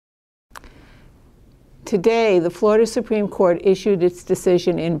Today, the Florida Supreme Court issued its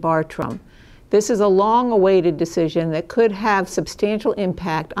decision in Bartram. This is a long-awaited decision that could have substantial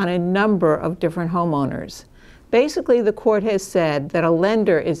impact on a number of different homeowners. Basically, the court has said that a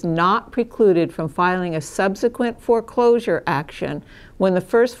lender is not precluded from filing a subsequent foreclosure action when the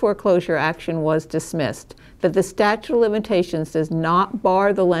first foreclosure action was dismissed, that the statute of limitations does not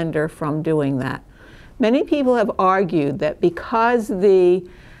bar the lender from doing that. Many people have argued that because the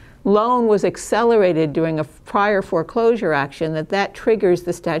loan was accelerated during a prior foreclosure action, that triggers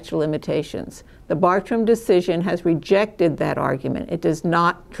the statute of limitations. The Bartram decision has rejected that argument. It does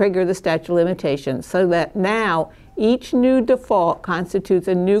not trigger the statute of limitations, so that now each new default constitutes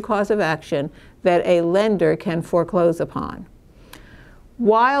a new cause of action that a lender can foreclose upon.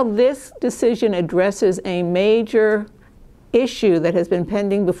 While this decision addresses a major issue that has been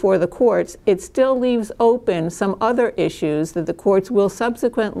pending before the courts, it still leaves open some other issues that the courts will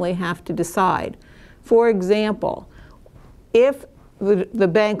subsequently have to decide. For example, if the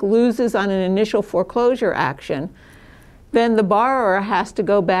bank loses on an initial foreclosure action, then the borrower has to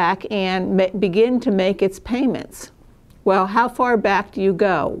go back and begin to make its payments. Well, how far back do you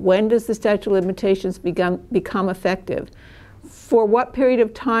go? When does the statute of limitations become effective? For what period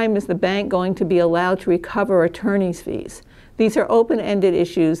of time is the bank going to be allowed to recover attorney's fees? These are open-ended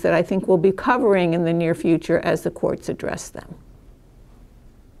issues that I think we'll be covering in the near future as the courts address them.